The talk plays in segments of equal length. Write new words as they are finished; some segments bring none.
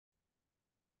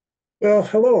Well,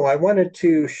 hello. I wanted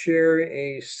to share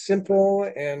a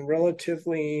simple and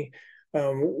relatively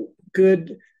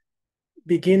good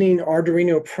beginning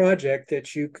Arduino project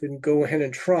that you can go ahead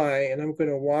and try. And I'm going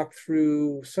to walk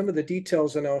through some of the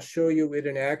details and I'll show you it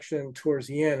in action towards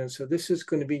the end. And so this is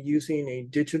going to be using a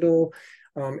digital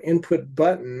input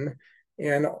button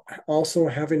and also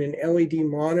having an LED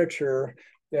monitor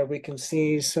that we can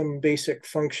see some basic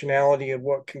functionality of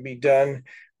what can be done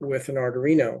with an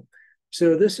Arduino.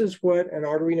 So this is what an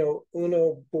Arduino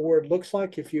Uno board looks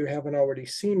like if you haven't already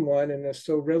seen one. And it's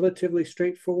so relatively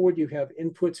straightforward. You have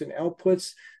inputs and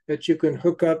outputs that you can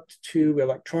hook up to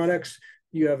electronics.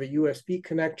 You have a USB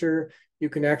connector. You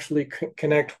can actually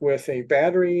connect with a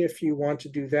battery if you want to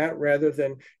do that, rather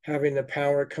than having the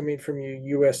power coming from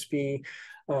your USB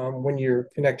when you're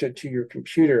connected to your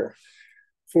computer.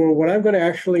 For what I'm going to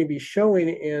actually be showing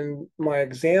in my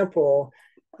example,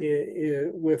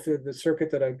 with the circuit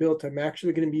that I built, I'm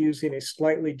actually going to be using a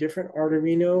slightly different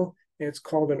Arduino. It's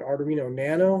called an Arduino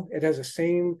Nano. It has the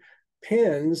same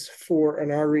pins for an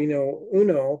Arduino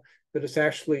Uno, but it's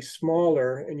actually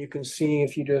smaller. And you can see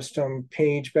if you just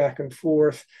page back and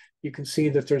forth, you can see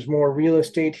that there's more real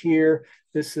estate here.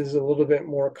 This is a little bit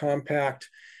more compact.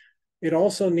 It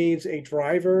also needs a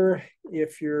driver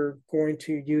if you're going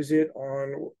to use it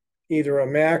on either a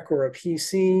Mac or a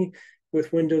PC.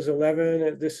 With Windows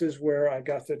 11, this is where I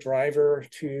got the driver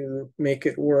to make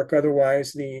it work.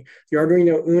 Otherwise, the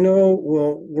Arduino Uno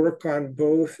will work on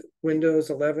both Windows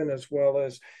 11 as well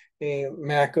as a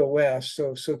Mac OS.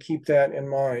 So keep that in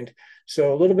mind.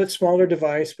 So a little bit smaller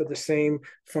device, but the same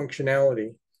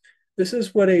functionality. This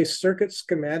is what a circuit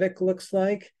schematic looks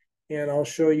like. And I'll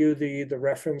show you the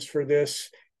reference for this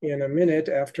in a minute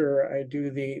after I do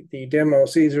the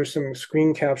demos. These are some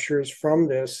screen captures from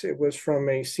this. It was from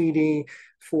a CD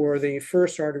for the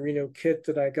first Arduino kit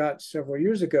that I got several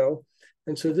years ago.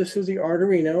 And so this is the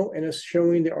Arduino, and it's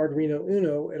showing the Arduino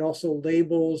Uno. It also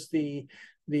labels the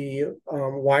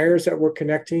wires that we're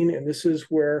connecting. And this is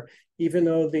where, even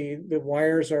though the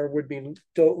wires would be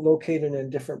located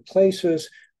in different places,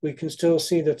 we can still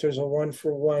see that there's a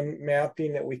one-for-one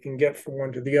mapping that we can get from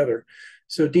one to the other.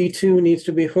 So D2 needs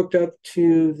to be hooked up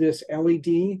to this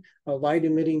LED, a light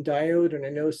emitting diode, and I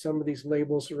know some of these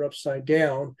labels are upside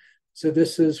down. So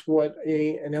this is what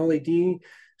an LED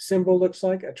symbol looks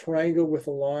like, a triangle with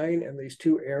a line and these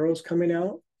two arrows coming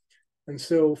out. And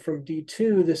so from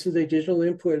D2, this is a digital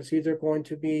input. It's either going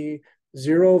to be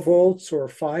 0 volts or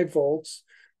 5 volts.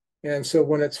 And so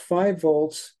when it's 5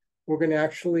 volts, we're going to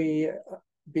actually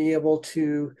be able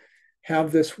to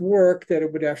have this work that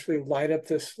it would actually light up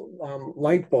this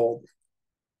light bulb.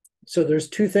 So there's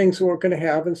two things we're going to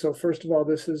have. And so first of all,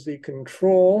 this is the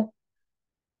control.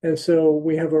 And so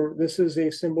we have this is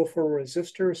a symbol for a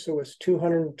resistor. So it's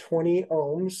 220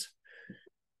 ohms.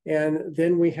 And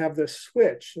then we have the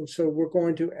switch. And so we're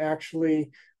going to actually,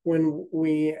 when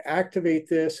we activate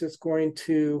this, it's going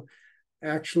to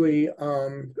actually,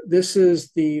 this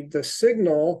is the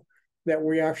signal that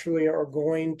we actually are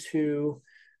going to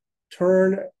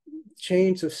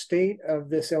change the state of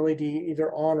this LED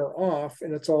either on or off,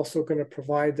 and it's also going to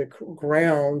provide the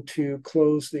ground to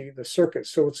close the circuit.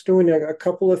 So it's doing a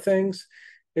couple of things.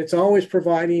 It's always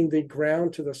providing the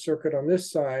ground to the circuit on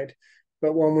this side,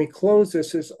 but when we close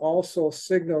this, it also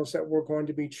signals that we're going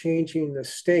to be changing the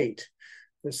state.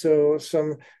 And so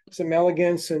some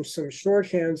elegance and some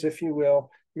shorthands, if you will,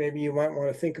 maybe you might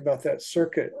want to think about that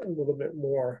circuit a little bit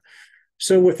more.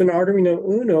 So with an Arduino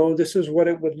Uno, this is what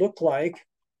it would look like.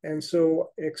 And so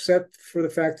except for the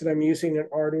fact that I'm using an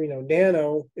Arduino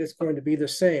Nano, it's going to be the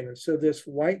same. And so this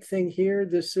white thing here,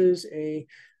 this is a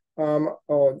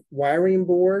wiring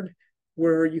board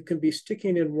where you can be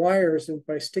sticking in wires, and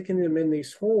by sticking them in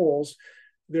these holes,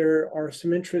 there are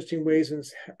some interesting ways in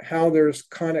how there's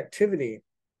connectivity.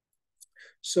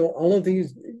 So all of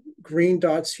these green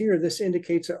dots here, this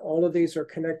indicates that all of these are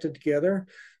connected together.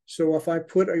 So if I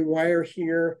put a wire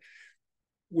here,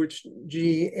 which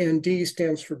G and D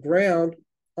stands for ground,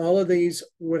 all of these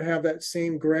would have that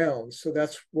same ground. So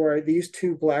that's why these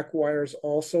two black wires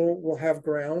also will have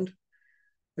ground.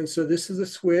 And so this is a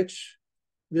switch,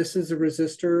 this is a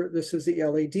resistor, this is the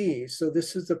LED. So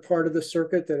this is the part of the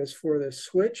circuit that is for the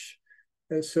switch.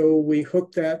 And so we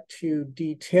hook that to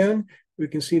D10. We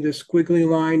can see the squiggly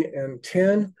line and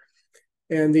 10.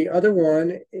 And the other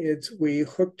one is we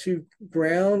hook to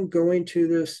ground going to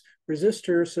this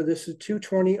resistor. So this is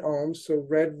 220 ohms, so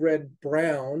red, red,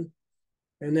 brown.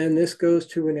 And then this goes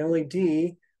to an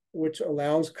LED, which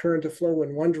allows current to flow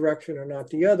in one direction or not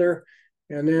the other.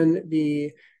 And then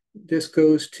this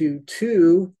goes to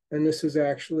 2, and this is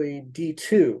actually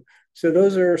D2. So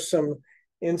those are some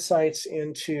insights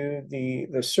into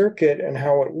the circuit and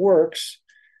how it works.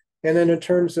 And then in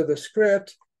terms of the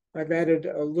script, I've added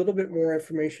a little bit more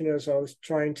information as I was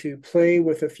trying to play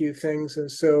with a few things.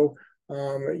 And so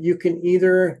you can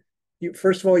either,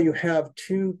 first of all, you have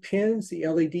two pins, the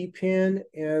LED pin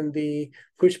and the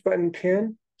push button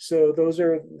pin. So those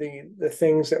are the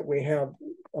things that we have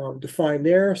defined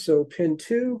there. So pin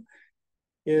 2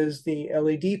 is the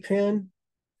LED pin.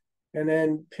 And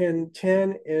then pin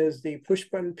 10 is the push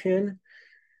button pin.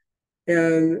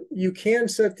 And you can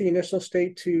set the initial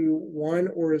state to 1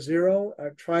 or 0.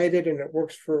 I've tried it and it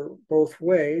works for both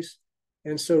ways.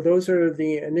 And so those are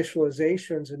the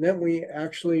initializations. And then we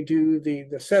actually do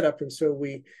the setup. And so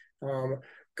we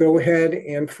go ahead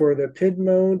and for the pin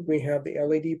mode, we have the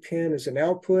LED pin as an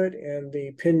output and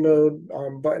the pin mode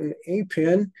button A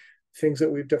pin, things that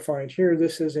we've defined here.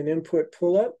 This is an input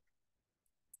pull-up.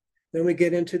 Then we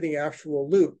get into the actual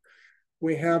loop.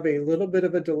 We have a little bit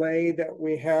of a delay that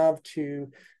we have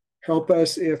to help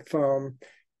us if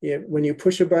when you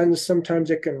push a button,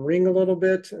 sometimes it can ring a little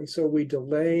bit. And so we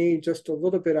delay just a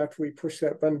little bit after we push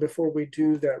that button before we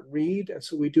do that read. And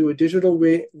so we do a digital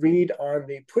read on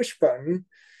the push button.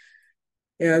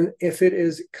 And if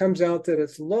it comes out that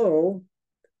it's low,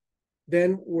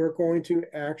 then we're going to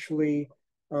actually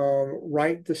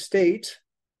write the state.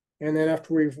 And then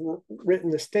after we've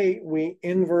written the state, we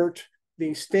invert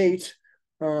the state.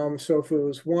 So if it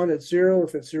was 1, it's 0.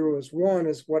 If it's 0, it's 1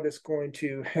 is what is going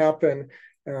to happen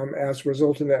as a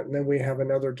result of that. And then we have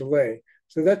another delay.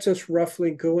 So that's just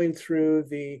roughly going through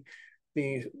the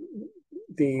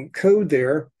code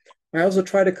there. I also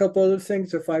tried a couple other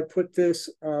things. If I put this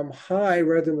high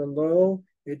rather than low,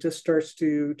 it just starts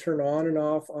to turn on and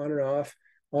off, on and off.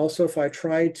 Also, if I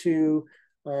try to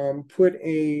put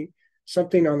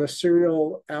something on the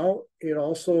serial out, it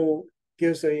also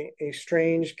gives a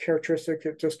strange characteristic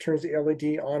that just turns the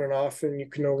LED on and off, and you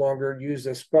can no longer use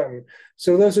this button.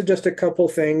 So those are just a couple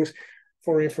things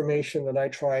for information that I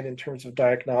tried in terms of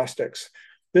diagnostics.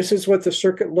 This is what the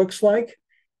circuit looks like.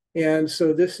 And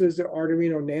so this is the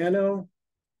Arduino Nano.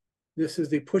 This is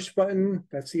the push button.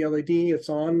 That's the LED. It's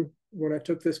on when I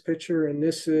took this picture. And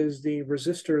this is the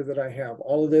resistor that I have.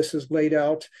 All of this is laid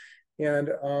out and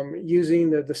using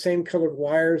the same colored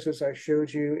wires as I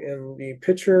showed you in the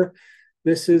picture.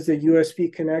 This is the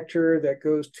USB connector that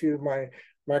goes to my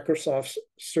Microsoft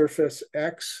Surface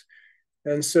X.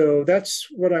 And so that's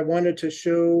what I wanted to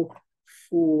show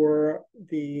for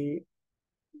the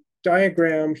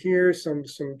diagram here, some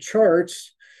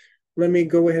charts. Let me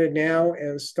go ahead now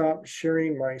and stop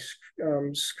sharing my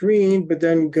screen, but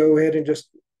then go ahead and just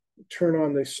turn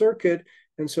on the circuit.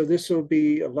 And so this will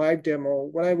be a live demo.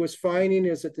 What I was finding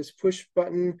is that this push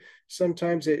button,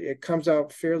 sometimes it comes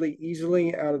out fairly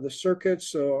easily out of the circuit.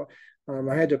 So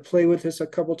I had to play with this a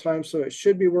couple times. So it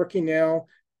should be working now.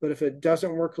 But if it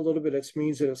doesn't work a little bit, it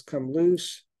means that it's come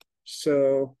loose.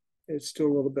 So it's still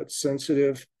a little bit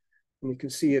sensitive. And you can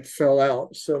see it fell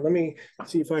out. So let me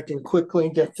see if I can quickly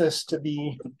get this to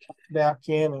be back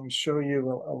in and show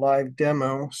you a live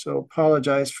demo. So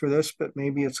apologize for this, but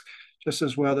maybe it's just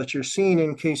as well that you're seeing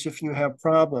in case if you have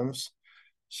problems.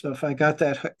 So if I got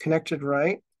that connected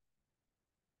right.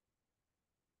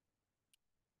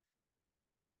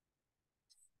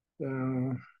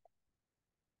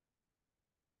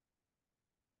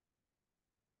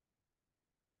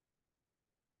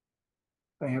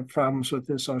 I have problems with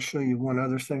this. I'll show you one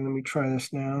other thing. Let me try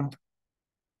this now.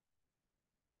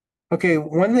 Okay,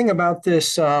 one thing about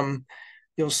this,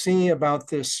 you'll see about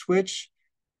this switch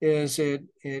is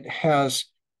it has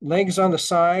legs on the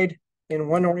side in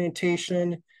one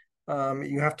orientation.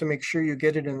 You have to make sure you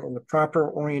get it in the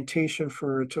proper orientation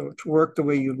for it to work the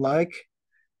way you like.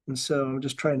 And so I'm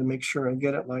just trying to make sure I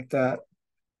get it like that.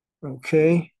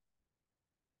 Okay.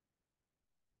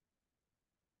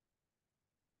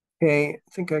 Okay,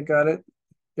 I think I got it.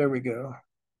 There we go.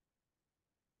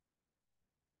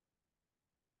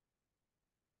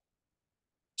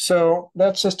 So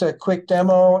that's just a quick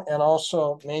demo and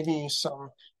also maybe some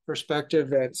perspective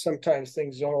that sometimes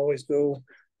things don't always go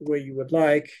the way you would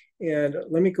like. And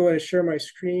let me go ahead and share my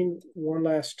screen one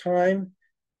last time.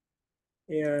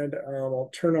 And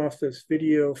I'll turn off this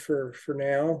video for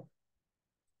now.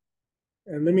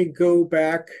 And let me go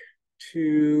back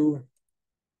to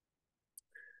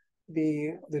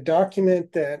the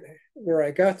document where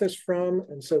I got this from.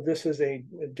 And so this is a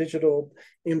digital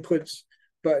inputs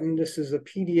button. This is a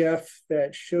PDF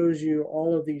that shows you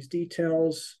all of these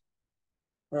details.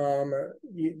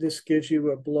 This gives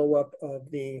you a blow up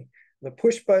of the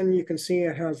push button. You can see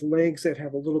it has legs that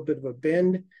have a little bit of a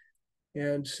bend.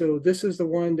 And so this is the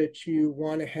one that you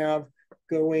want to have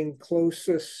going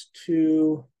closest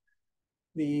to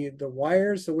the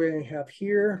wires the way I have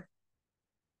here.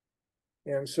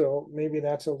 And so maybe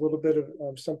that's a little bit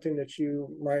of something that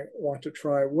you might want to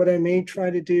try. What I may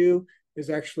try to do is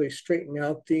actually straighten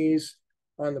out these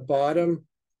on the bottom.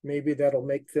 Maybe that'll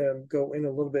make them go in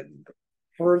a little bit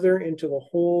further into the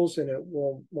holes and it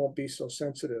won't be so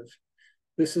sensitive.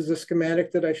 This is the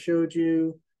schematic that I showed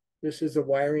you. This is the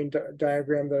wiring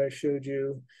diagram that I showed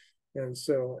you. And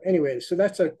so anyway, so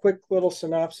that's a quick little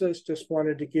synopsis. Just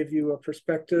wanted to give you a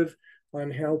perspective on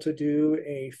how to do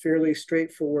a fairly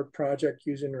straightforward project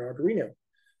using an Arduino.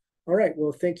 All right,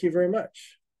 well, thank you very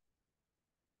much.